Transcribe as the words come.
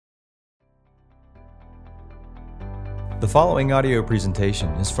The following audio presentation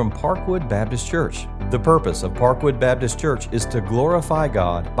is from Parkwood Baptist Church. The purpose of Parkwood Baptist Church is to glorify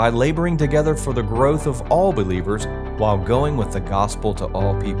God by laboring together for the growth of all believers while going with the gospel to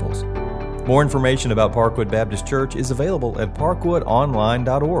all peoples. More information about Parkwood Baptist Church is available at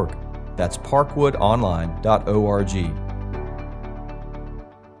parkwoodonline.org. That's parkwoodonline.org.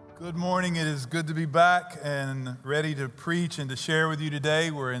 Good morning. It is good to be back and ready to preach and to share with you today.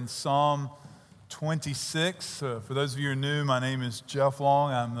 We're in Psalm 26. For those of you who are new, my name is Jeff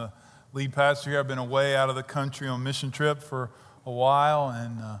Long. I'm the lead pastor here. I've been away out of the country on mission trip for a while,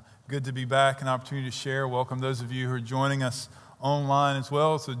 and good to be back, an opportunity to share. Welcome those of you who are joining us online as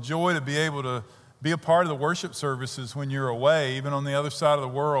well. It's a joy to be able to be a part of the worship services when you're away, even on the other side of the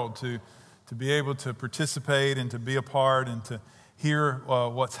world, to be able to participate and to be a part and to hear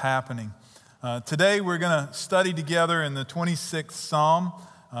what's happening. Today we're going to study together in the 26th Psalm.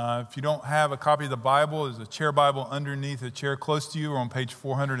 If you don't have a copy of the Bible, there's a chair Bible underneath a chair close to you or on page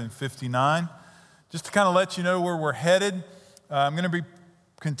 459. Just to kind of let you know where we're headed, I'm going to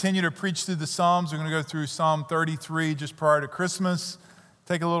continue to preach through the Psalms. We're going to go through Psalm 33 just prior to Christmas,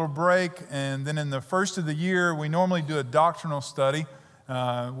 take a little break, and then in the first of the year, we normally do a doctrinal study.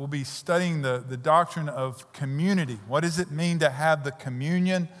 We'll be studying the doctrine of community. What does it mean to have the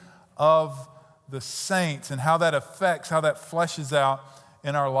communion of the saints and how that affects, how that fleshes out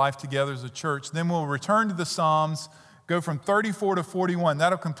in our life together as a church. Then we'll return to the Psalms, go from 34 to 41.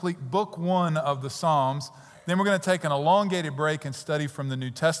 That'll complete book one of the Psalms. Then we're going to take an elongated break and study from the New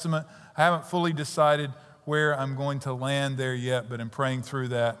Testament. I haven't fully decided where I'm going to land there yet, but I'm praying through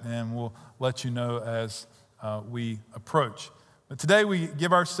that, and we'll let you know as we approach. But today we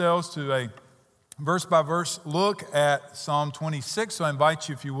give ourselves to a verse-by-verse look at Psalm 26, so I invite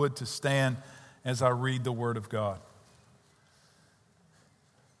you, if you would, to stand as I read the Word of God.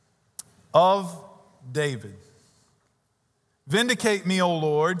 Of David. Vindicate me, O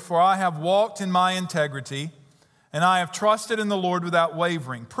Lord, for I have walked in my integrity, and I have trusted in the Lord without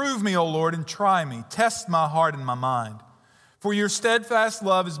wavering. Prove me, O Lord, and try me. Test my heart and my mind. For your steadfast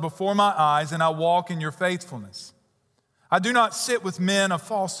love is before my eyes, and I walk in your faithfulness. I do not sit with men of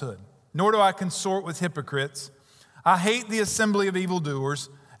falsehood, nor do I consort with hypocrites. I hate the assembly of evildoers,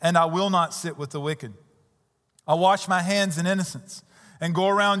 and I will not sit with the wicked. I wash my hands in innocence and go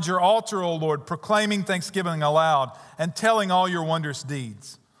around your altar, O Lord, proclaiming thanksgiving aloud and telling all your wondrous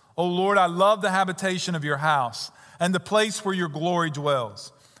deeds. O Lord, I love the habitation of your house and the place where your glory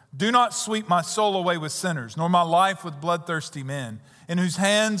dwells. Do not sweep my soul away with sinners, nor my life with bloodthirsty men, in whose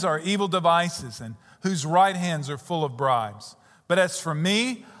hands are evil devices and whose right hands are full of bribes. But as for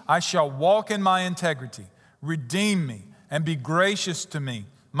me, I shall walk in my integrity. Redeem me and be gracious to me.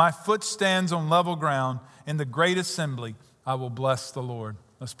 My foot stands on level ground. In the great assembly, I will bless the Lord.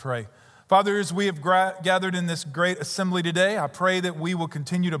 Let's pray. Father, as we have gathered in this great assembly today, I pray that we will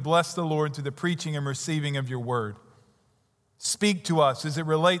continue to bless the Lord through the preaching and receiving of your word. Speak to us as it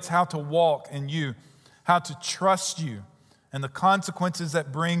relates how to walk in you, how to trust you, and the consequences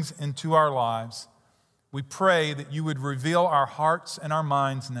that brings into our lives. We pray that you would reveal our hearts and our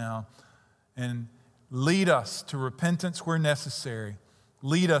minds now and lead us to repentance where necessary.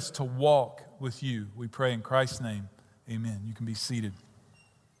 Lead us to walk with you. We pray in Christ's name. Amen. You can be seated.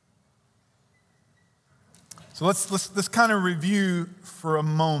 So let's kind of review for a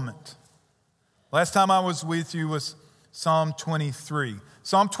moment. Last time I was with you was Psalm 23.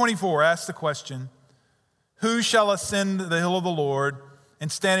 Psalm 24 asks the question, who shall ascend the hill of the Lord and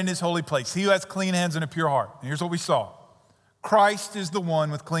stand in his holy place? He who has clean hands and a pure heart. And here's what we saw. Christ is the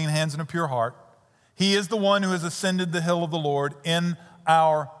one with clean hands and a pure heart. He is the one who has ascended the hill of the Lord in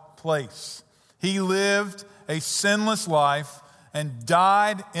our place. He lived a sinless life and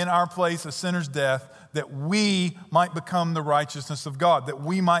died in our place a sinner's death that we might become the righteousness of God, that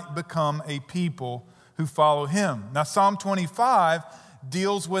we might become a people who follow him. Now, Psalm 25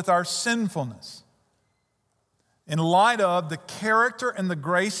 deals with our sinfulness. In light of the character and the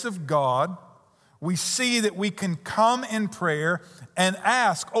grace of God, we see that we can come in prayer and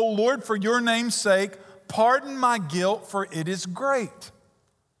ask, O Lord, for your name's sake, pardon my guilt, for it is great.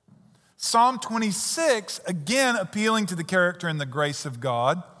 Psalm 26, again appealing to the character and the grace of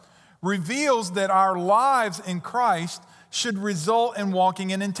God, reveals that our lives in Christ should result in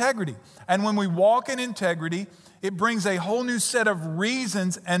walking in integrity. And when we walk in integrity, it brings a whole new set of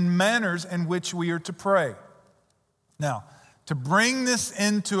reasons and manners in which we are to pray. Now, to bring this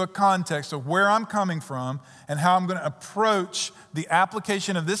into a context of where I'm coming from and how I'm going to approach the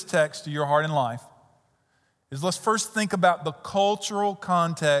application of this text to your heart and life, is let's first think about the cultural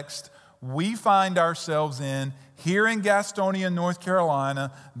context we find ourselves in here in Gastonia, North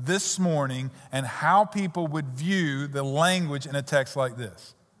Carolina this morning and how people would view the language in a text like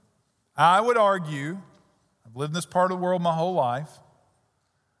this. I would argue, I've lived in this part of the world my whole life,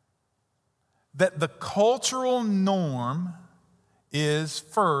 that the cultural norm is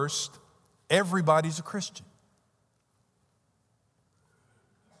first, everybody's a Christian.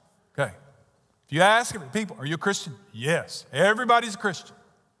 Okay. If you ask people, are you a Christian? Yes, everybody's a Christian.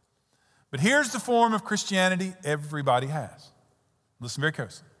 But here's the form of Christianity everybody has. Listen very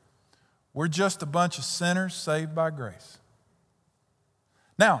closely. We're just a bunch of sinners saved by grace.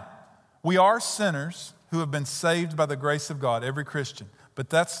 Now, we are sinners who have been saved by the grace of God, every Christian. But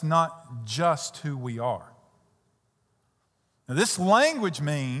that's not just who we are. Now, this language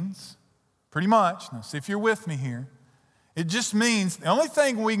means, pretty much, now see if you're with me here, it just means the only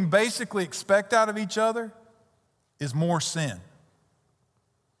thing we can basically expect out of each other is more sin.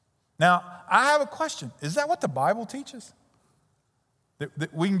 Now, I have a question. Is that what the Bible teaches?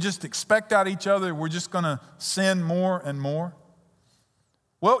 That we can just expect out of each other, we're just going to sin more and more?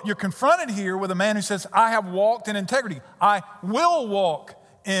 Well, you're confronted here with a man who says, I have walked in integrity. I will walk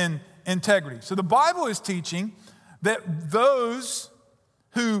in integrity. So the Bible is teaching that those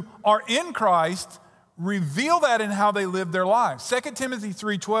who are in Christ reveal that in how they live their lives. 2 Timothy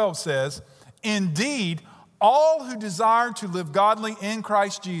 3:12 says, indeed, all who desire to live godly in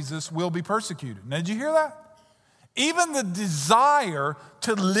Christ Jesus will be persecuted. Now, did you hear that? Even the desire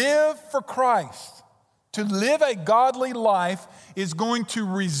to live for Christ, to live a godly life, is going to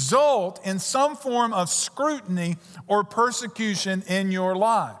result in some form of scrutiny or persecution in your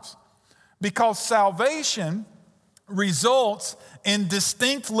lives. Because salvation results in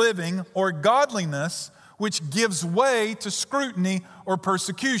distinct living or godliness, which gives way to scrutiny or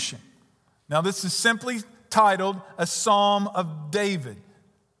persecution. Now, this is simply titled a Psalm of David.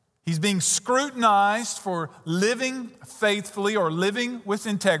 He's being scrutinized for living faithfully or living with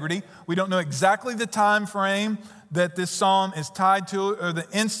integrity. We don't know exactly the time frame that this psalm is tied to or the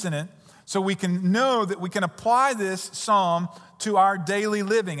incident, so we can know that we can apply this psalm to our daily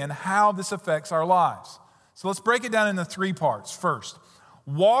living and how this affects our lives. So let's break it down into 3 parts. First,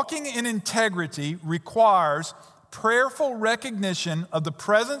 walking in integrity requires prayerful recognition of the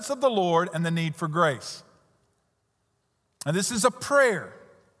presence of the Lord and the need for grace. And this is a prayer.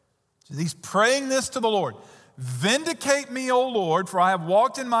 So he's praying this to the Lord. Vindicate me, O Lord, for I have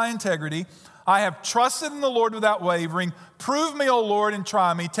walked in my integrity. I have trusted in the Lord without wavering. Prove me, O Lord, and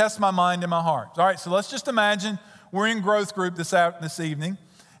try me. Test my mind and my heart. All right, so let's just imagine we're in growth group this evening,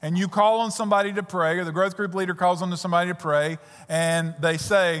 and you call on somebody to pray, or the growth group leader calls on somebody to pray, and they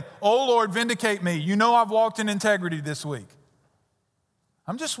say, "Oh Lord, vindicate me. You know I've walked in integrity this week."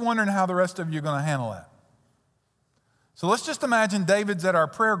 I'm just wondering how the rest of you are going to handle that. So let's just imagine David's at our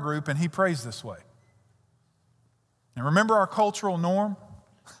prayer group and he prays this way. And remember our cultural norm?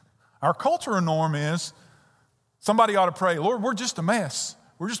 Our cultural norm is somebody ought to pray, "Lord, we're just a mess.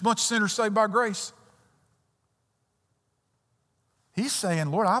 We're just a bunch of sinners saved by grace." He's saying,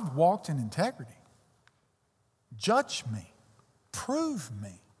 "Lord, I've walked in integrity. Judge me. Prove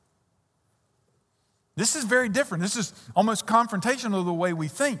me." This is very different. This is almost confrontational to the way we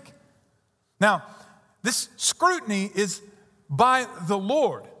think. Now, this scrutiny is by the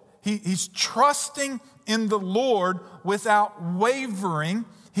Lord. He's trusting in the Lord without wavering.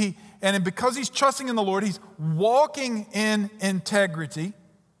 And because he's trusting in the Lord, he's walking in integrity.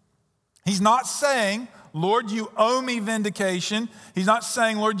 He's not saying, "Lord, you owe me vindication." He's not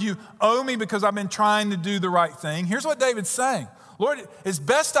saying, "Lord, you owe me because I've been trying to do the right thing." Here's what David's saying. "Lord, as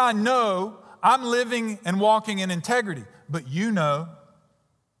best I know, I'm living and walking in integrity, but you know.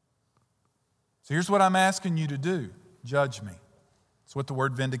 So here's what I'm asking you to do. Judge me." That's what the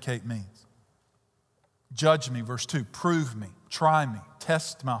word vindicate means. Judge me, verse 2. Prove me, try me,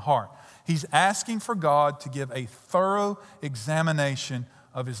 test my heart. He's asking for God to give a thorough examination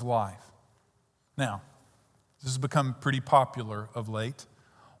of his life. Now, this has become pretty popular of late.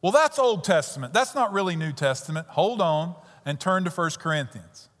 "Well, that's Old Testament. That's not really New Testament." Hold on and turn to 1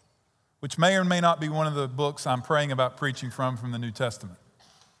 Corinthians, which may or may not be one of the books I'm praying about preaching from the New Testament,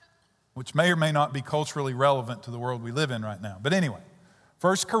 which may or may not be culturally relevant to the world we live in right now. But anyway,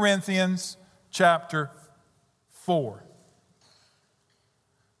 1 Corinthians chapter 4.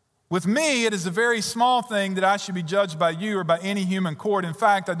 "With me, it is a very small thing that I should be judged by you or by any human court. In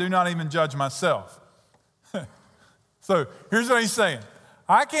fact, I do not even judge myself." So here's what he's saying.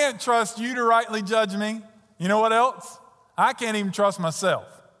 I can't trust you to rightly judge me. You know what else? I can't even trust myself.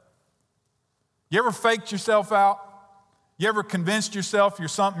 You ever faked yourself out? You ever convinced yourself you're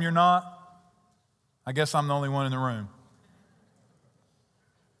something you're not? I guess I'm the only one in the room.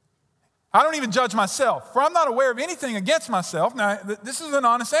 I don't even judge myself, for I'm not aware of anything against myself. Now, this is an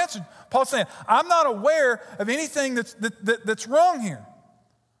honest answer. Paul's saying, I'm not aware of anything that's wrong here,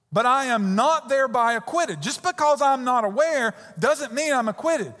 but I am not thereby acquitted. Just because I'm not aware doesn't mean I'm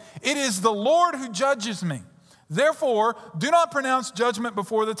acquitted. It is the Lord who judges me. Therefore, do not pronounce judgment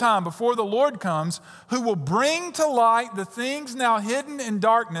before the time, before the Lord comes, who will bring to light the things now hidden in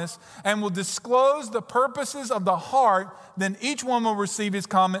darkness and will disclose the purposes of the heart. Then each one will receive his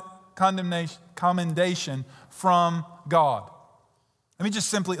commendation from God. Let me just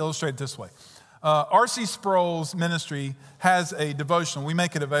simply illustrate it this way. R.C. Sproul's ministry has a devotional. We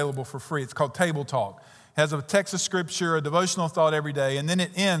make it available for free. It's called Table Talk. It has a text of scripture, a devotional thought every day, and then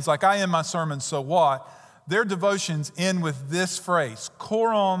it ends, like I end my sermons, so what? Their devotions end with this phrase,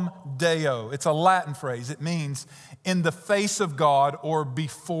 coram Deo. It's a Latin phrase. It means in the face of God or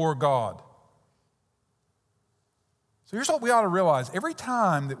before God. So here's what we ought to realize. Every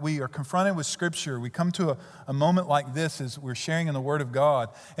time that we are confronted with Scripture, we come to a moment like this as we're sharing in the Word of God,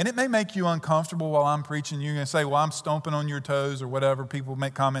 and it may make you uncomfortable while I'm preaching. You're going to say, well, I'm stomping on your toes or whatever. People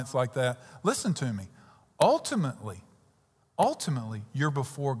make comments like that. Listen to me. Ultimately, you're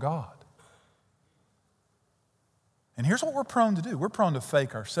before God. And here's what we're prone to do. We're prone to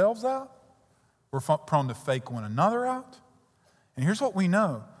fake ourselves out. We're prone to fake one another out. And here's what we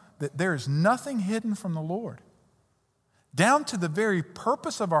know, that there is nothing hidden from the Lord, down to the very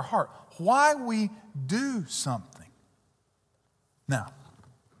purpose of our heart, why we do something. Now,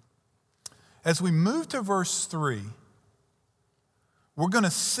 as we move to verse 3, we're going to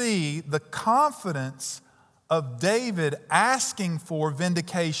see the confidence of David asking for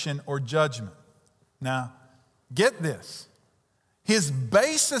vindication or judgment. Now, get this. His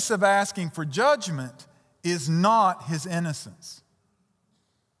basis of asking for judgment is not his innocence.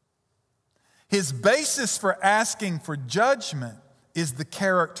 His basis for asking for judgment is the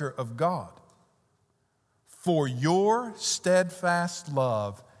character of God. For your steadfast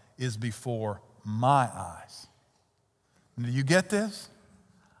love is before my eyes. Do you get this?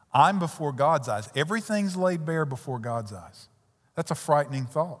 I'm before God's eyes. Everything's laid bare before God's eyes. That's a frightening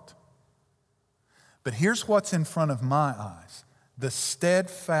thought. But here's what's in front of my eyes: the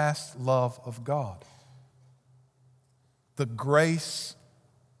steadfast love of God, the grace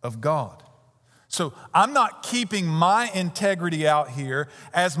of God. So I'm not keeping my integrity out here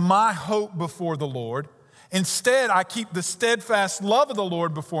as my hope before the Lord. Instead, I keep the steadfast love of the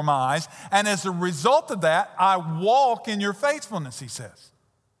Lord before my eyes, and as a result of that, I walk in your faithfulness, he says.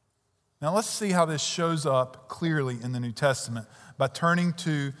 Now let's see how this shows up clearly in the New Testament by turning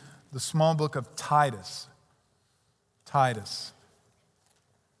to the small book of Titus. Titus.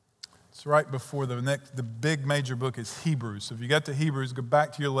 It's right before the big major book is Hebrews. So if you get to Hebrews, go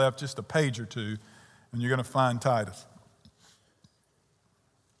back to your left just a page or two, and you're going to find Titus.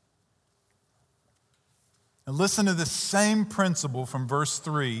 And listen to the same principle from verse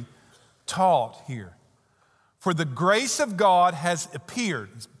 3 taught here. For the grace of God has appeared,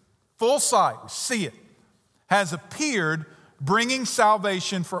 full sight, we see it, has appeared, bringing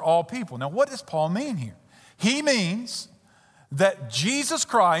salvation for all people. Now, what does Paul mean here? He means that Jesus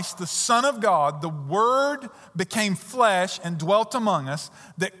Christ, the Son of God, the Word became flesh and dwelt among us,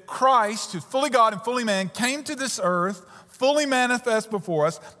 that Christ, who's fully God and fully man, came to this earth, fully manifest before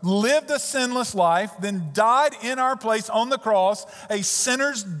us, lived a sinless life, then died in our place on the cross, a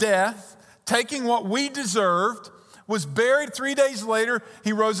sinner's death, taking what we deserved, was buried. 3 days later,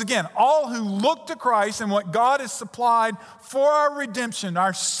 he rose again. All who look to Christ and what God has supplied for our redemption,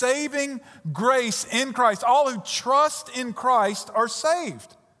 our saving grace in Christ, all who trust in Christ are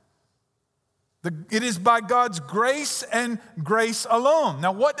saved. It is by God's grace and grace alone.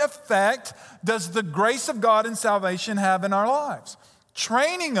 Now, what effect does the grace of God in salvation have in our lives?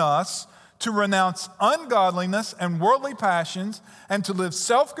 Training us to renounce ungodliness and worldly passions and to live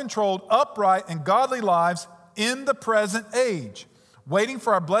self-controlled, upright, and godly lives in the present age, waiting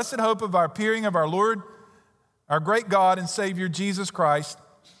for our blessed hope of our appearing of our Lord, our great God and Savior, Jesus Christ,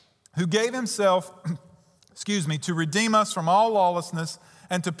 who gave himself, to redeem us from all lawlessness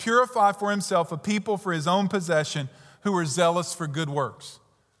and to purify for himself a people for his own possession who are zealous for good works.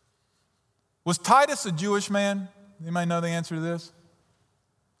 Was Titus a Jewish man? Anybody know the answer to this?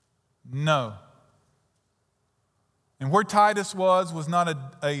 No. And where Titus was not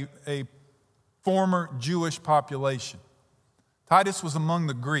a former Jewish population. Titus was among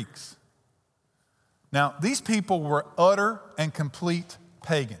the Greeks. Now, these people were utter and complete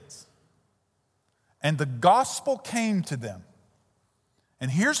pagans. And the gospel came to them.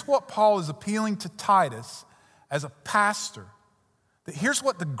 And here's what Paul is appealing to Titus as a pastor, that here's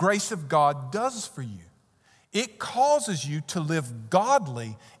what the grace of God does for you. It causes you to live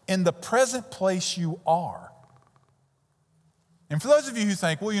godly in the present place you are. And for those of you who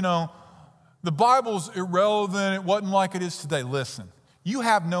think, well, the Bible's irrelevant, it wasn't like it is today. Listen, you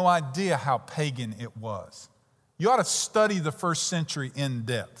have no idea how pagan it was. You ought to study the first century in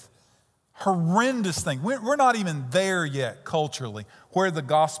depth. Horrendous thing. We're not even there yet culturally where the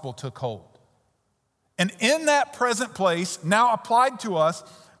gospel took hold. And in that present place, now applied to us,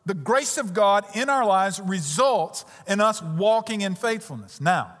 the grace of God in our lives results in us walking in faithfulness.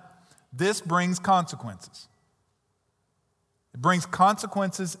 Now, this brings consequences. It brings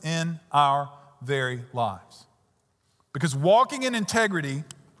consequences in our very lives. Because walking in integrity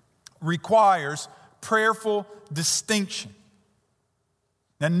requires prayerful distinction.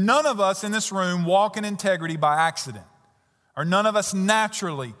 Now, none of us in this room walk in integrity by accident, or none of us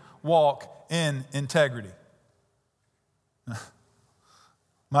naturally walk in integrity.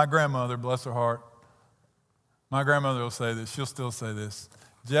 My grandmother, bless her heart, my grandmother will say this, she'll still say this: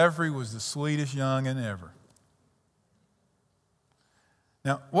 Jeffrey was the sweetest youngin' ever.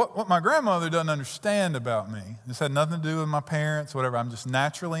 Now, what my grandmother doesn't understand about me, this had nothing to do with my parents, whatever, I'm just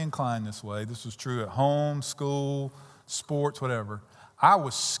naturally inclined this way. This was true at home, school, sports, whatever. I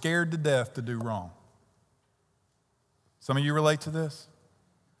was scared to death to do wrong. Some of you relate to this?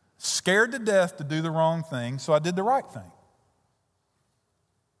 Scared to death to do the wrong thing, so I did the right thing.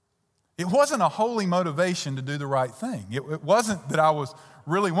 It wasn't a holy motivation to do the right thing. It wasn't that I was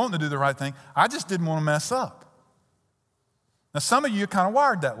really wanting to do the right thing. I just didn't want to mess up. Now, some of you are kind of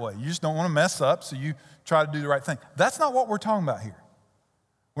wired that way. You just don't want to mess up, so you try to do the right thing. That's not what we're talking about here.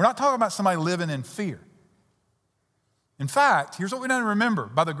 We're not talking about somebody living in fear. In fact, here's what we need to remember.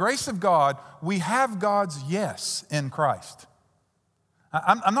 By the grace of God, we have God's yes in Christ.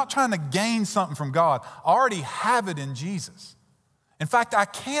 I'm not trying to gain something from God. I already have it in Jesus. In fact, I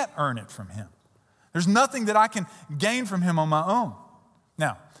can't earn it from Him. There's nothing that I can gain from Him on my own.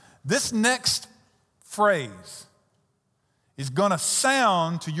 Now, this next phrase is going to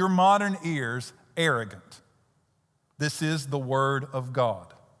sound to your modern ears arrogant. This is the Word of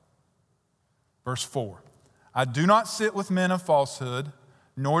God. Verse 4. I do not sit with men of falsehood,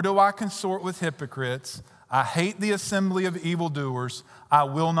 nor do I consort with hypocrites. I hate the assembly of evildoers. I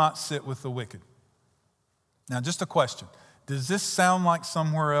will not sit with the wicked. Now, just a question. Does this sound like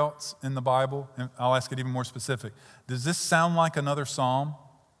somewhere else in the Bible? And I'll ask it even more specific. Does this sound like another psalm?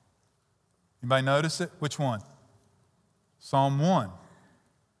 Anybody notice it? Which one? Psalm 1.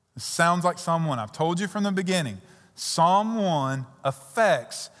 It sounds like Psalm 1. I've told you from the beginning, Psalm 1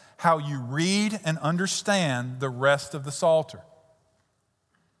 affects how you read and understand the rest of the Psalter.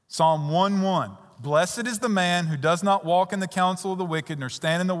 Psalm 1:1. Blessed is the man who does not walk in the counsel of the wicked, nor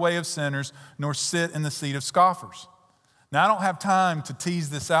stand in the way of sinners, nor sit in the seat of scoffers. Now, I don't have time to tease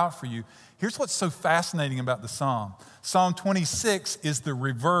this out for you. Here's what's so fascinating about the psalm. Psalm 26 is the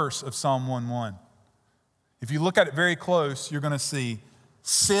reverse of Psalm 1:1. If you look at it very close, you're going to see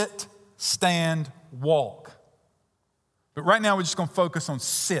sit, stand, walk. But right now, we're just going to focus on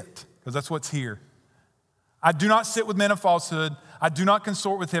sit, because that's what's here. I do not sit with men of falsehood. I do not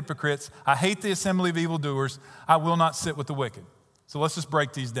consort with hypocrites. I hate the assembly of evildoers. I will not sit with the wicked. So let's just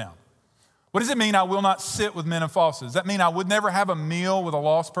break these down. What does it mean, I will not sit with men of falsehood? Does that mean I would never have a meal with a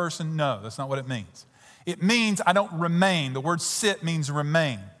lost person? No, that's not what it means. It means I don't remain. The word sit means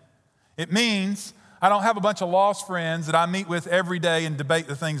remain. It means I don't have a bunch of lost friends that I meet with every day and debate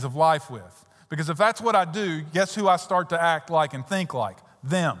the things of life with. Because if that's what I do, guess who I start to act like and think like?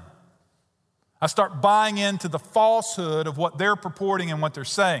 Them. I start buying into the falsehood of what they're purporting and what they're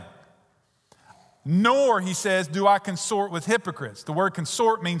saying. Nor, he says, do I consort with hypocrites. The word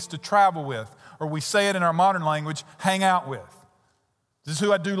consort means to travel with, or we say it in our modern language, hang out with. This is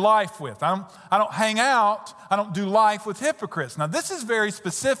who I do life with. I don't hang out, I don't do life with hypocrites. Now, this is very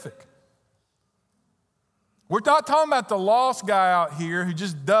specific. We're not talking about the lost guy out here who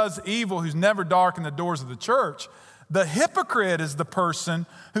just does evil, who's never darkened the doors of the church. The hypocrite is the person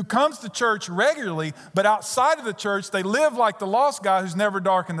who comes to church regularly, but outside of the church, they live like the lost guy who's never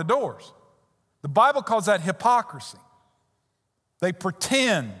darkened the doors. The Bible calls that hypocrisy. They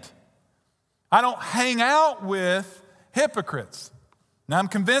pretend. I don't hang out with hypocrites. Now, I'm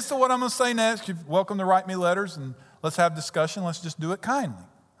convinced of what I'm going to say next. You're welcome to write me letters and let's have discussion. Let's just do it kindly,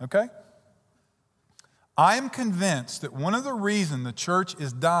 okay? I am convinced that one of the reasons the church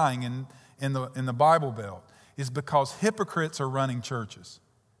is dying in the Bible Belt is because hypocrites are running churches.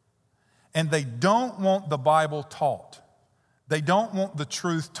 And they don't want the Bible taught. They don't want the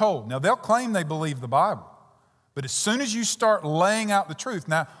truth told. Now, they'll claim they believe the Bible. But as soon as you start laying out the truth,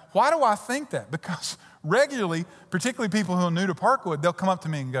 now, why do I think that? Because regularly, particularly people who are new to Parkwood, they'll come up to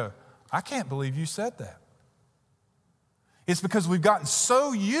me and go, I can't believe you said that. It's because we've gotten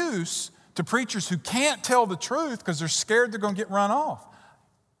so used to preachers who can't tell the truth because they're scared they're going to get run off.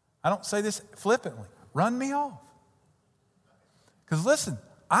 I don't say this flippantly. Run me off. Because listen,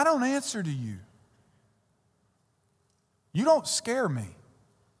 I don't answer to you. You don't scare me.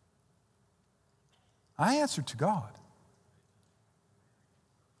 I answer to God.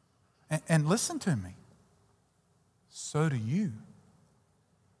 And listen to me. So do you.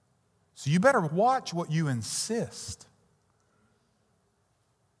 So you better watch what you insist.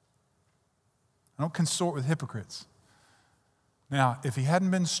 I don't consort with hypocrites. Now, if he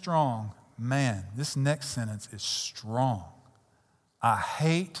hadn't been strong, man, this next sentence is strong. I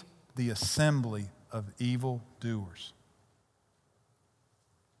hate the assembly of evildoers.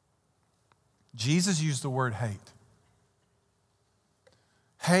 Jesus used the word hate.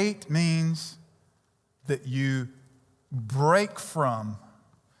 Hate means that you break from,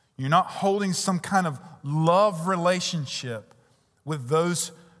 you're not holding some kind of love relationship with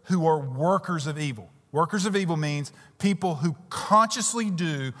those who are workers of evil. Workers of evil means people who consciously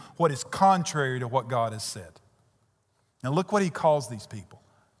do what is contrary to what God has said. Now look what he calls these people,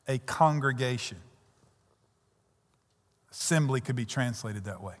 a congregation. Assembly could be translated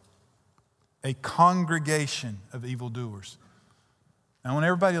that way. A congregation of evildoers. Now I want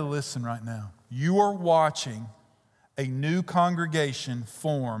everybody to listen right now. You are watching a new congregation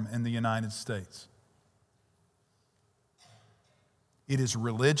form in the United States. It is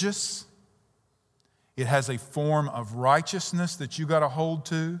religious. It has a form of righteousness that you got to hold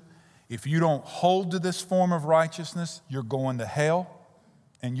to. If you don't hold to this form of righteousness, you're going to hell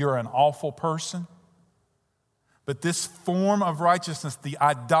and you're an awful person. But this form of righteousness, the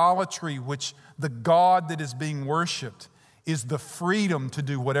idolatry, which the God that is being worshiped, is the freedom to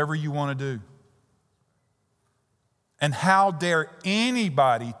do whatever you want to do. And how dare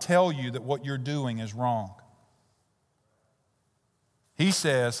anybody tell you that what you're doing is wrong? He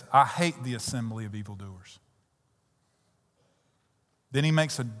says, I hate the assembly of evildoers. Then he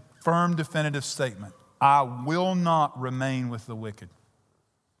makes a firm, definitive statement. I will not remain with the wicked.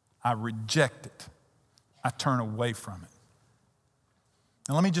 I reject it. I turn away from it.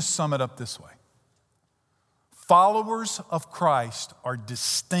 And let me just sum it up this way. Followers of Christ are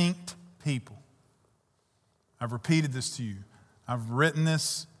distinct people. I've repeated this to you. I've written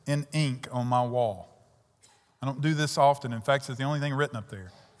this in ink on my wall. I don't do this often. In fact, it's the only thing written up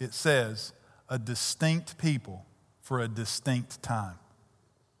there. It says, a distinct people for a distinct time.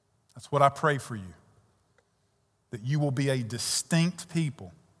 That's what I pray for you. That you will be a distinct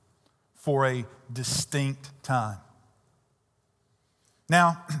people for a distinct time.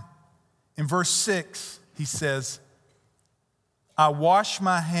 Now, in verse 6, he says, I wash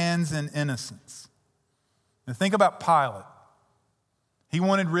my hands in innocence. Now think about Pilate. He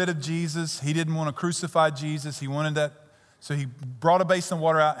wanted rid of Jesus. He didn't want to crucify Jesus. He wanted that. So he brought a basin of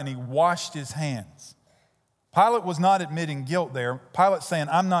water out and he washed his hands. Pilate was not admitting guilt there. Pilate's saying,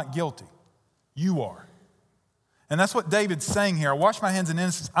 I'm not guilty. You are. And that's what David's saying here. I wash my hands in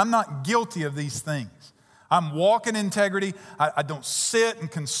innocence. I'm not guilty of these things. I'm walking in integrity. I don't sit and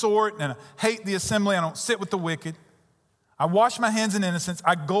consort and I hate the assembly. I don't sit with the wicked. I wash my hands in innocence.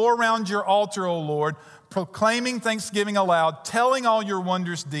 I go around your altar, O Lord, proclaiming thanksgiving aloud, telling all your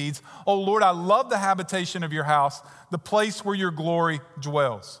wondrous deeds. O Lord, I love the habitation of your house, the place where your glory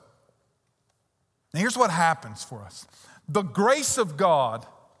dwells. Now here's what happens for us. The grace of God,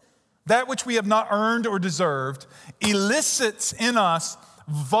 that which we have not earned or deserved, elicits in us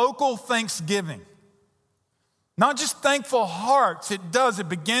vocal thanksgiving. Not just thankful hearts, it does, it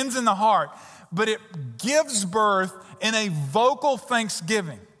begins in the heart, but it gives birth in a vocal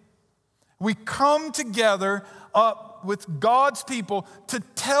thanksgiving. We come together with God's people to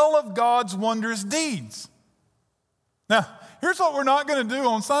tell of God's wondrous deeds. Now, here's what we're not going to do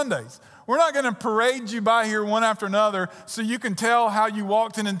on Sundays. We're not going to parade you by here one after another so you can tell how you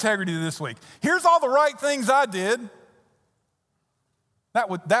walked in integrity this week. Here's all the right things I did.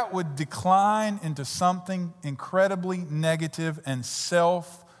 That would decline into something incredibly negative and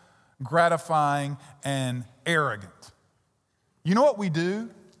self-gratifying and arrogant. You know what we do?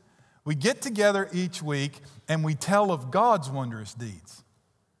 We get together each week and we tell of God's wondrous deeds.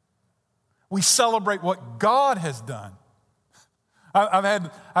 We celebrate what God has done.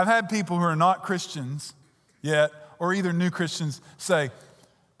 I've had people who are not Christians yet, or either new Christians, say,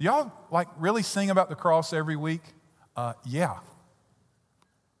 do y'all really sing about the cross every week? Yeah.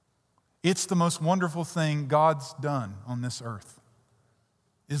 It's the most wonderful thing God's done on this earth,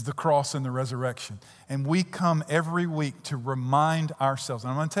 is the cross and the resurrection. And we come every week to remind ourselves.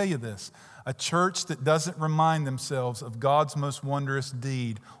 And I'm going to tell you this, a church that doesn't remind themselves of God's most wondrous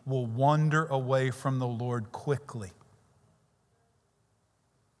deed will wander away from the Lord quickly.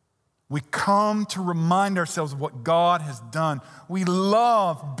 We come to remind ourselves of what God has done. We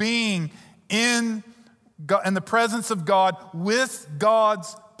love being in the presence of God with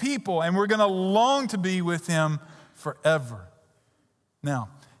God's people, and we're going to long to be with Him forever. Now,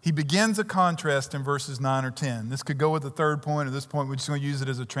 he begins a contrast in verses 9 or 10. This could go with the third point. At this point, we're just going to use it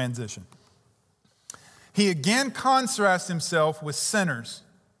as a transition. He again contrasts himself with sinners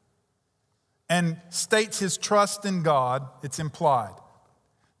and states his trust in God. It's implied.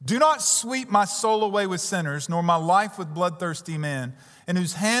 Do not sweep my soul away with sinners, nor my life with bloodthirsty men, in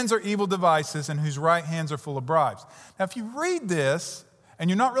whose hands are evil devices and whose right hands are full of bribes. Now, if you read this and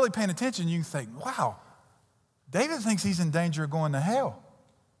you're not really paying attention, you can think, wow, David thinks he's in danger of going to hell.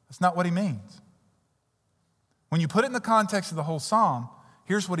 That's not what he means. When you put it in the context of the whole psalm,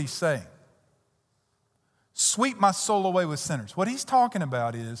 here's what he's saying. Sweep my soul away with sinners. What he's talking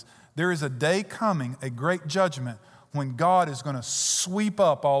about is there is a day coming, a great judgment, when God is going to sweep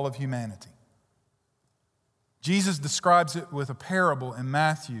up all of humanity. Jesus describes it with a parable in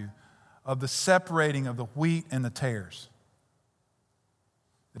Matthew of the separating of the wheat and the tares.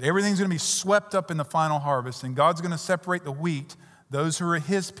 That everything's going to be swept up in the final harvest, and God's going to separate the wheat, those who are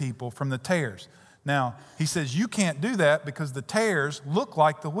His people, from the tares. Now, He says you can't do that because the tares look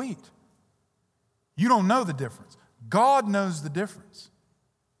like the wheat. You don't know the difference. God knows the difference.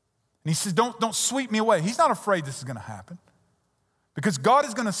 And He says, don't sweep me away. He's not afraid this is going to happen because God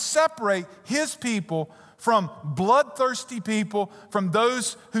is going to separate His people from bloodthirsty people, from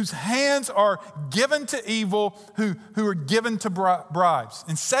those whose hands are given to evil, who are given to bribes.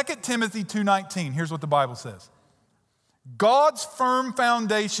 In 2 Timothy 2:19, here's what the Bible says. God's firm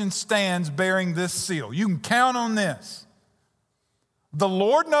foundation stands bearing this seal. You can count on this. The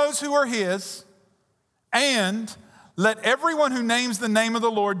Lord knows who are His, and let everyone who names the name of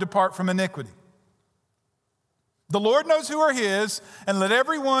the Lord depart from iniquity. The Lord knows who are His, and let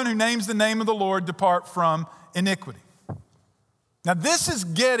everyone who names the name of the Lord depart from iniquity. Now, this is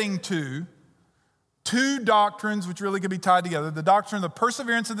getting to two doctrines which really could be tied together, the doctrine of the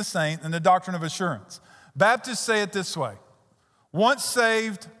perseverance of the saint and the doctrine of assurance. Baptists say it this way, once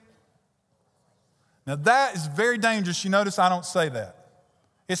saved. Now, that is very dangerous. You notice I don't say that.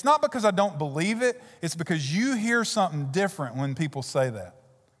 It's not because I don't believe it. It's because you hear something different when people say that.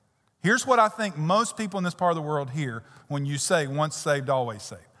 Here's what I think most people in this part of the world hear when you say once saved, always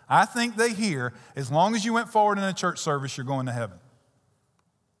saved. I think they hear, as long as you went forward in a church service, you're going to heaven.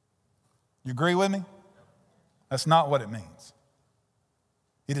 You agree with me? That's not what it means.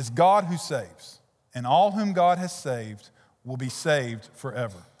 It is God who saves, and all whom God has saved will be saved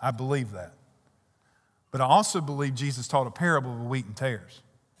forever. I believe that. But I also believe Jesus taught a parable of wheat and tares.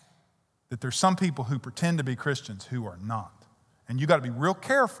 That there's some people who pretend to be Christians who are not. And you got to be real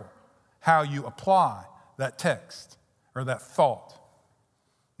careful how you apply that text or that thought.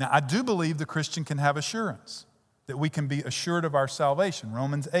 Now, I do believe the Christian can have assurance, that we can be assured of our salvation.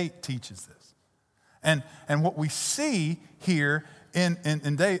 Romans 8 teaches this. And what we see here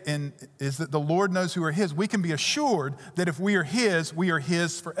is that the Lord knows who are His. We can be assured that if we are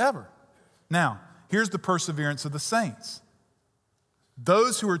His forever. Now, here's the perseverance of the saints.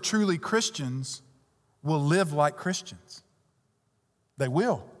 Those who are truly Christians will live like Christians. They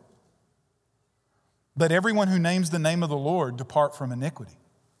will. Let everyone who names the name of the Lord depart from iniquity.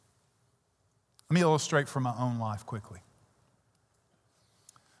 Let me illustrate from my own life quickly.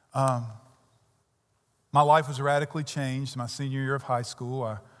 My life was radically changed my senior year of high school.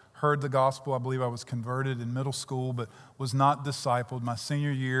 I heard the gospel. I believe I was converted in middle school, but was not discipled. My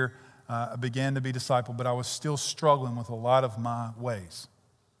senior year, I began to be discipled, but I was still struggling with a lot of my ways.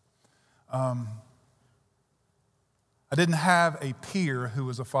 I didn't have a peer who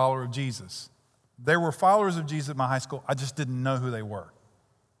was a follower of Jesus. There were followers of Jesus at my high school. I just didn't know who they were.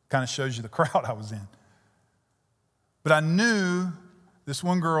 Kind of shows you the crowd I was in. But I knew this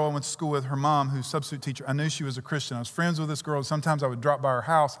one girl I went to school with, her mom, who's a substitute teacher. I knew she was a Christian. I was friends with this girl. Sometimes I would drop by her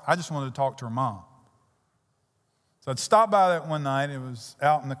house. I just wanted to talk to her mom. So I'd stop by that one night. It was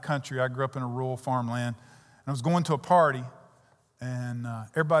out in the country. I grew up in a rural farmland. And I was going to a party, and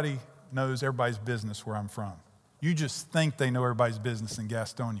everybody knows everybody's business where I'm from. You just think they know everybody's business in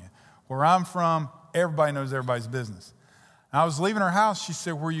Gastonia. Where I'm from, everybody knows everybody's business. And I was leaving her house. She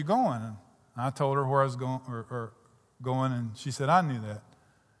said, "Where are you going?" And I told her where I was going, and she said, "I knew that."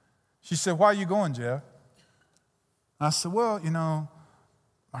 She said, "Why are you going, Jeff?" And I said, "Well,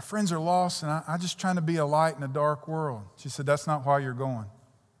 my friends are lost, and I'm just trying to be a light in a dark world." She said, "That's not why you're going."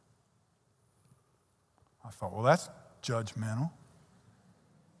 I thought, well, that's judgmental.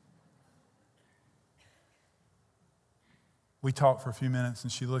 We talked for a few minutes,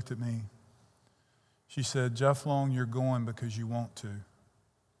 and she looked at me. She said, "Jeff Long, you're going because you want to.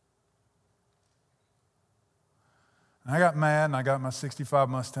 And I got mad, and I got my 65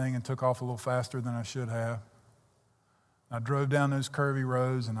 Mustang and took off a little faster than I should have. I drove down those curvy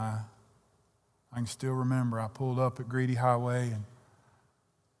roads, and I can still remember I pulled up at Greedy Highway, and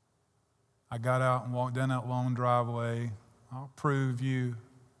I got out and walked down that long driveway. I'll prove you.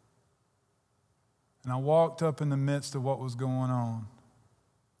 And I walked up in the midst of what was going on.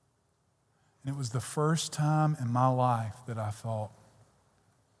 And it was the first time in my life that I thought,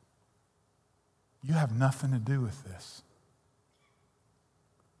 you have nothing to do with this.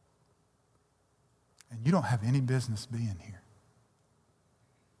 And you don't have any business being here.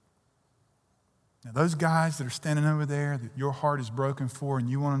 Now, those guys that are standing over there that your heart is broken for and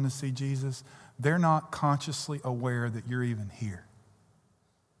you want them to see Jesus, they're not consciously aware that you're even here.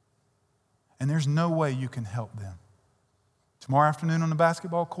 And there's no way you can help them. Tomorrow afternoon on the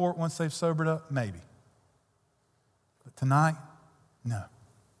basketball court, once they've sobered up, maybe. But tonight, no.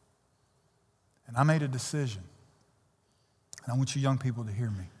 And I made a decision. And I want you young people to hear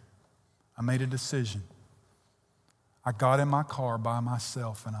me. I made a decision. I got in my car by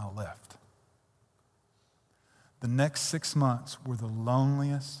myself and I left. The next 6 months were the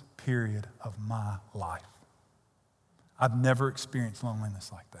loneliest period of my life. I've never experienced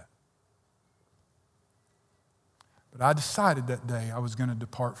loneliness like that. But I decided that day I was going to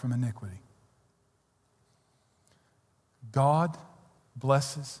depart from iniquity. God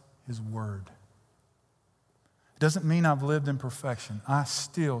blesses His word. It doesn't mean I've lived in perfection. I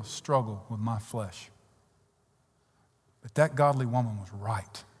still struggle with my flesh. But that godly woman was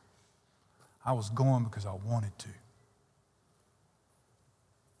right. I was going because I wanted to.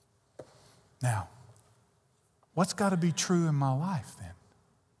 Now, what's got to be true in my life then?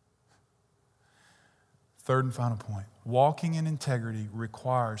 Third and final point, walking in integrity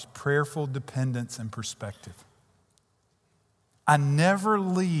requires prayerful dependence and perspective. I never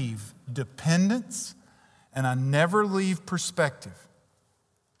leave dependence and I never leave perspective.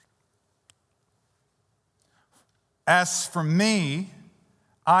 As for me,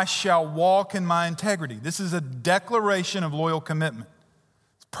 I shall walk in my integrity. This is a declaration of loyal commitment.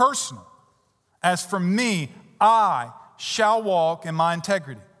 It's personal. As for me, I shall walk in my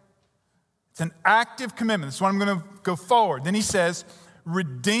integrity. It's an active commitment. That's why I'm going to go forward. Then he says,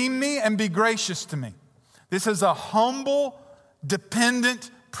 redeem me and be gracious to me. This is a humble,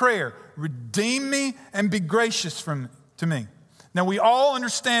 dependent prayer. Redeem me and be gracious to me. Now, we all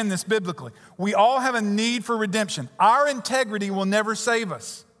understand this biblically. We all have a need for redemption. Our integrity will never save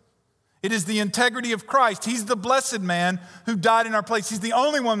us. It is the integrity of Christ. He's the blessed man who died in our place. He's the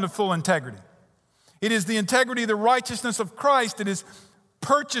only one with full integrity. It is the integrity, the righteousness of Christ that has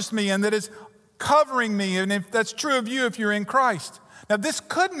purchased me and that is covering me. And if that's true of you, if you're in Christ. Now, this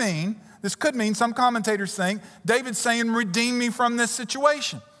could mean, some commentators think, David's saying, redeem me from this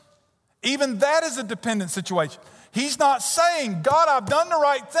situation. Even that is a dependent situation. He's not saying, God, I've done the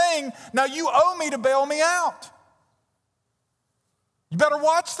right thing. Now you owe me to bail me out. You better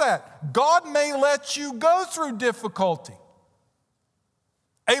watch that. God may let you go through difficulty,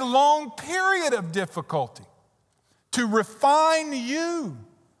 a long period of difficulty, to refine you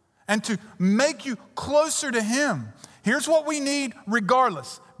and to make you closer to Him. Here's what we need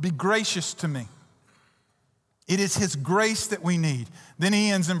regardless. Be gracious to me. It is His grace that we need. Then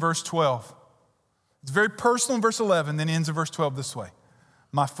he ends in verse 12. It's very personal in verse 11, then he ends in verse 12 this way.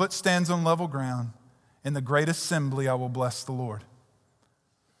 My foot stands on level ground. In the great assembly I will bless the Lord.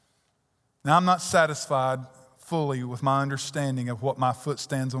 Now I'm not satisfied fully with my understanding of what my foot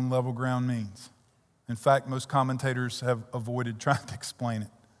stands on level ground means. In fact, most commentators have avoided trying to explain it.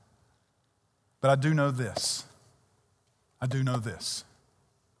 But I do know this.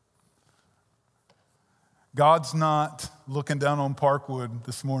 God's not looking down on Parkwood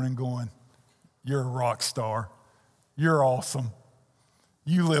this morning going, you're a rock star. You're awesome.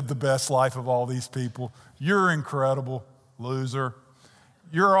 You live the best life of all these people. You're incredible, loser.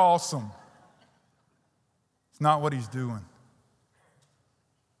 You're awesome. It's not what He's doing.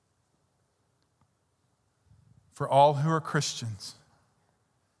 For all who are Christians,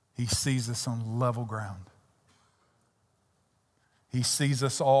 He sees us on level ground. He sees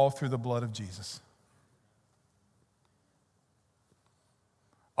us all through the blood of Jesus.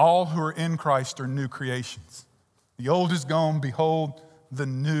 All who are in Christ are new creations. The old is gone, behold, the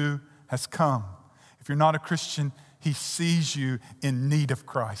new has come. If you're not a Christian, He sees you in need of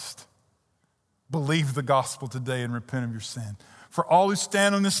Christ. Believe the gospel today and repent of your sin. For all who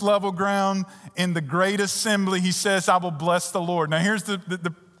stand on this level ground in the great assembly, He says, I will bless the Lord. Now here's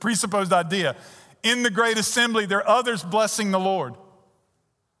the presupposed idea. In the great assembly, there are others blessing the Lord.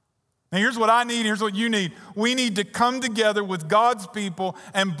 Now here's what I need, here's what you need. We need to come together with God's people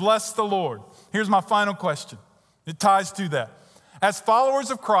and bless the Lord. Here's my final question. It ties to that. As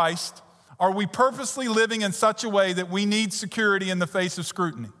followers of Christ, are we purposely living in such a way that we need security in the face of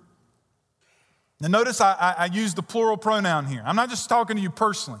scrutiny? Now notice I use the plural pronoun here. I'm not just talking to you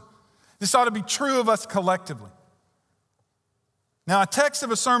personally. This ought to be true of us collectively. Now, a text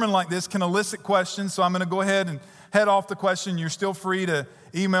of a sermon like this can elicit questions, so I'm going to go ahead and head off the question. You're still free to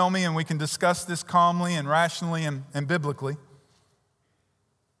email me, and we can discuss this calmly and rationally and biblically.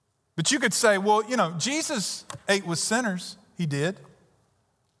 But you could say, well, Jesus ate with sinners. He did.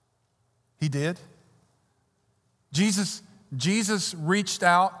 He did. Jesus reached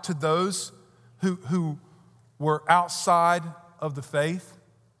out to those who were outside of the faith.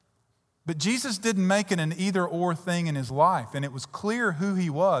 But Jesus didn't make it an either-or thing in his life, and it was clear who he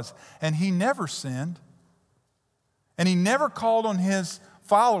was, and he never sinned. And he never called on his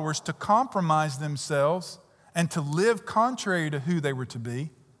followers to compromise themselves and to live contrary to who they were to be.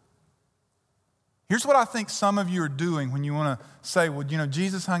 Here's what I think some of you are doing when you want to say, well,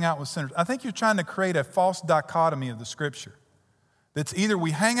 Jesus hung out with sinners. I think you're trying to create a false dichotomy of the Scripture. That's either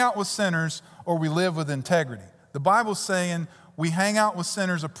we hang out with sinners or we live with integrity. The Bible's saying we hang out with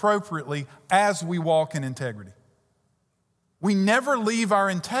sinners appropriately as we walk in integrity. We never leave our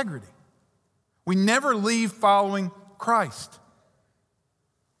integrity. We never leave following Christ.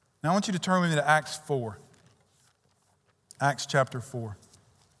 Now I want you to turn with me to Acts 4. Acts chapter 4.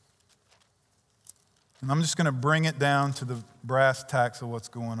 And I'm just going to bring it down to the brass tacks of what's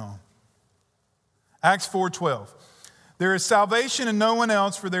going on. Acts 4:12. There is salvation in no one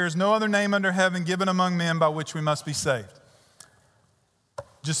else, for there is no other name under heaven given among men by which we must be saved.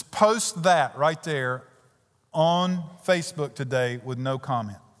 Just post that right there on Facebook today with no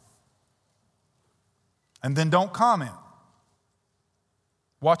comment. And then don't comment.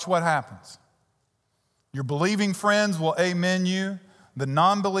 Watch what happens. Your believing friends will amen you. The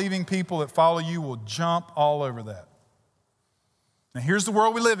non-believing people that follow you will jump all over that. Now here's the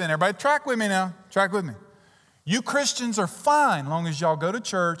world we live in. Everybody track with me now. Track with me. You Christians are fine as long as y'all go to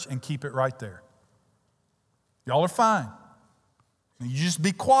church and keep it right there. Y'all are fine. You just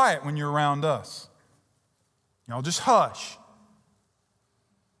be quiet when you're around us. Y'all just hush.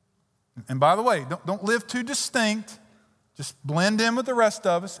 And by the way, don't live too distinct. Just blend in with the rest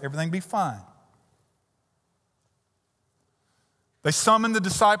of us. Everything be fine. They summoned the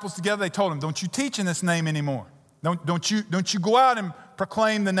disciples together. They told them, don't you teach in this name anymore. Don't you go out and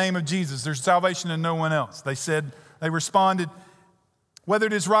proclaim the name of Jesus. There's salvation in no one else. They responded, whether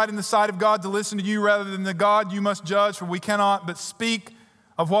it is right in the sight of God to listen to you rather than the God you must judge, for we cannot but speak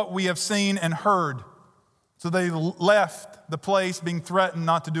of what we have seen and heard. So they left the place being threatened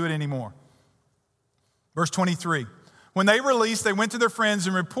not to do it anymore. Verse 23. When they released, they went to their friends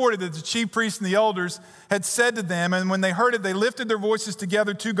and reported that the chief priests and the elders had said to them, and when they heard it, they lifted their voices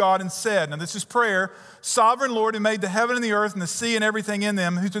together to God and said, now this is prayer, Sovereign Lord, who made the heaven and the earth and the sea and everything in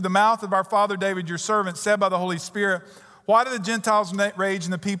them, who through the mouth of our father David, your servant, said by the Holy Spirit, why do the Gentiles rage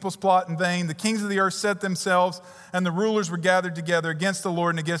and the peoples plot in vain? The kings of the earth set themselves, and the rulers were gathered together against the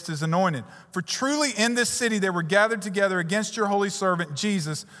Lord and against his anointed. For truly in this city they were gathered together against your holy servant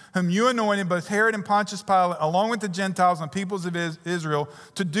Jesus, whom you anointed, both Herod and Pontius Pilate, along with the Gentiles and peoples of Israel,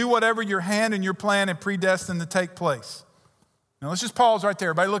 to do whatever your hand and your plan had predestined to take place. Now let's just pause right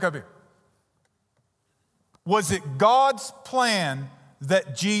there. Everybody look up here. Was it God's plan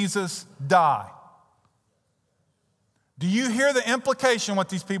that Jesus die? Do you hear the implication what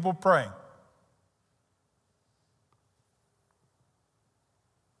these people are praying?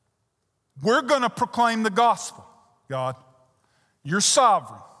 We're going to proclaim the gospel, God. You're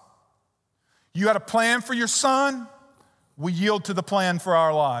sovereign. You had a plan for your son. We yield to the plan for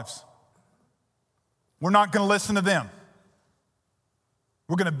our lives. We're not going to listen to them.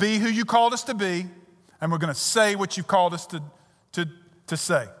 We're going to be who you called us to be, and we're going to say what you've called us to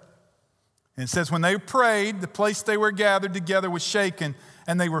say. And it says, when they prayed, the place they were gathered together was shaken,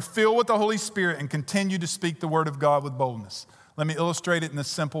 and they were filled with the Holy Spirit and continued to speak the word of God with boldness. Let me illustrate it in this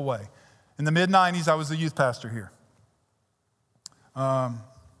simple way. In the mid-90s, I was the youth pastor here.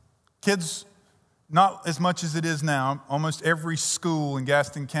 Kids, not as much as it is now, almost every school in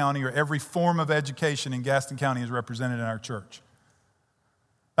Gaston County or every form of education in Gaston County is represented in our church.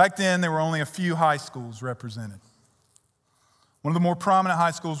 Back then, there were only a few high schools represented. One of the more prominent high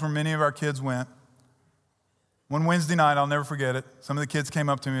schools where many of our kids went. One Wednesday night, I'll never forget it, some of the kids came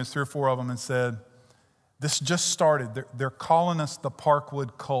up to me, there's 3 or 4 of them, and said, this just started. They're calling us the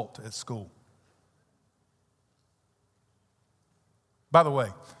Parkwood cult at school. By the way,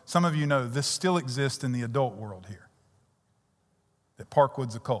 some of you know this still exists in the adult world here, that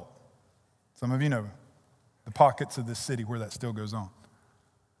Parkwood's a cult. Some of you know the pockets of this city where that still goes on.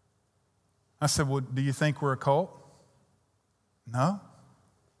 I said, well, do you think we're a cult? No.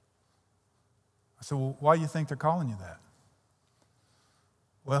 I said, well, why do you think they're calling you that?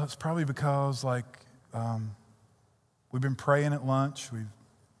 Well, it's probably because, we've been praying at lunch. We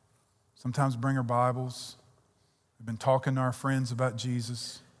sometimes bring our Bibles. We've been talking to our friends about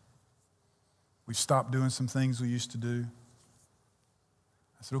Jesus. We've stopped doing some things we used to do.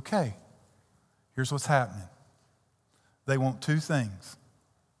 I said, okay, here's what's happening. They want two things.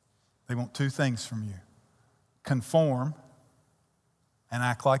 They want two things from you. Conform and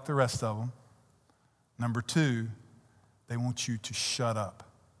act like the rest of them. Number two, they want you to shut up.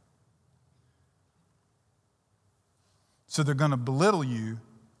 So they're going to belittle you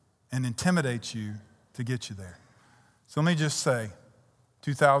and intimidate you to get you there. So let me just say,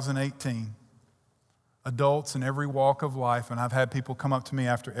 2018, adults in every walk of life, and I've had people come up to me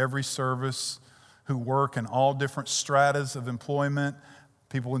after every service who work in all different stratas of employment,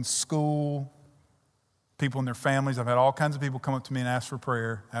 people in school, people in their families. I've had all kinds of people come up to me and ask for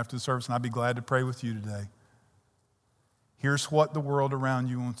prayer after the service, and I'd be glad to pray with you today. Here's what the world around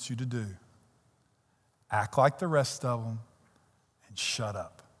you wants you to do. Act like the rest of them and shut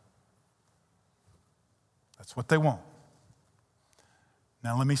up. That's what they want.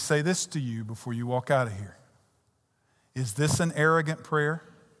 Now let me say this to you before you walk out of here. Is this an arrogant prayer?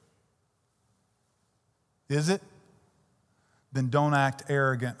 Is it? Then don't act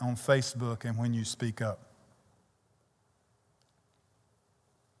arrogant on Facebook and when you speak up.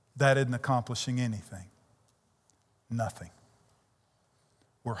 That isn't accomplishing anything. Nothing.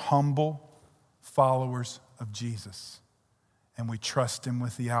 We're humble followers of Jesus, and we trust Him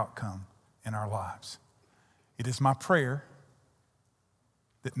with the outcome in our lives. It is my prayer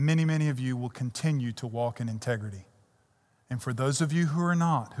that many, many of you will continue to walk in integrity. And for those of you who are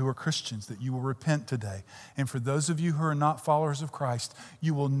not, who are Christians, that you will repent today. And for those of you who are not followers of Christ,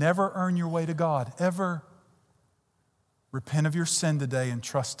 you will never earn your way to God, ever. Repent of your sin today and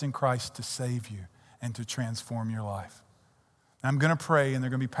trust in Christ to save you and to transform your life. Now, I'm going to pray, and there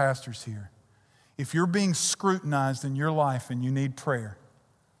are going to be pastors here. If you're being scrutinized in your life and you need prayer,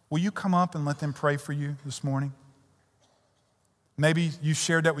 will you come up and let them pray for you this morning? Maybe you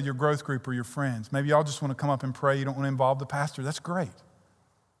shared that with your growth group or your friends. Maybe y'all just want to come up and pray. You don't want to involve the pastor. That's great.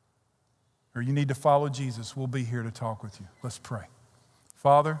 Or you need to follow Jesus. We'll be here to talk with you. Let's pray.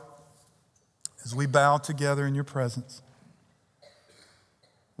 Father, as we bow together in your presence,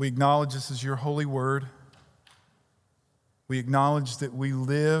 we acknowledge this is your holy word. We acknowledge that we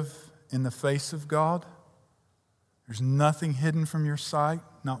live in the face of God. There's nothing hidden from your sight,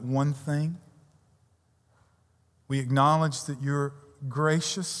 not one thing. We acknowledge that you're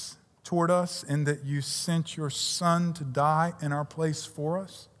gracious toward us and that you sent your Son to die in our place for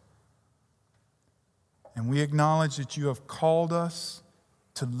us. And we acknowledge that you have called us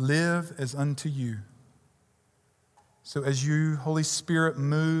to live as unto you. So as you, Holy Spirit,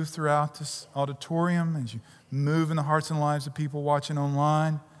 move throughout this auditorium, as you move in the hearts and lives of people watching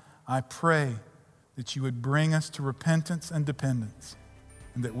online, I pray that you would bring us to repentance and dependence,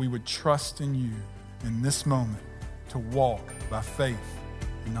 and that we would trust in you in this moment to walk by faith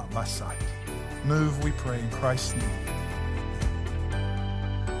and not by sight. Move, we pray, in Christ's name.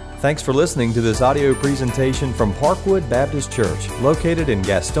 Thanks for listening to this audio presentation from Parkwood Baptist Church, located in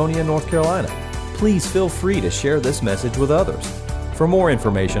Gastonia, North Carolina. Please feel free to share this message with others. For more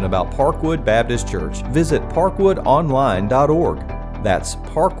information about Parkwood Baptist Church, visit parkwoodonline.org. That's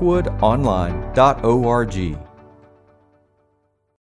parkwoodonline.org.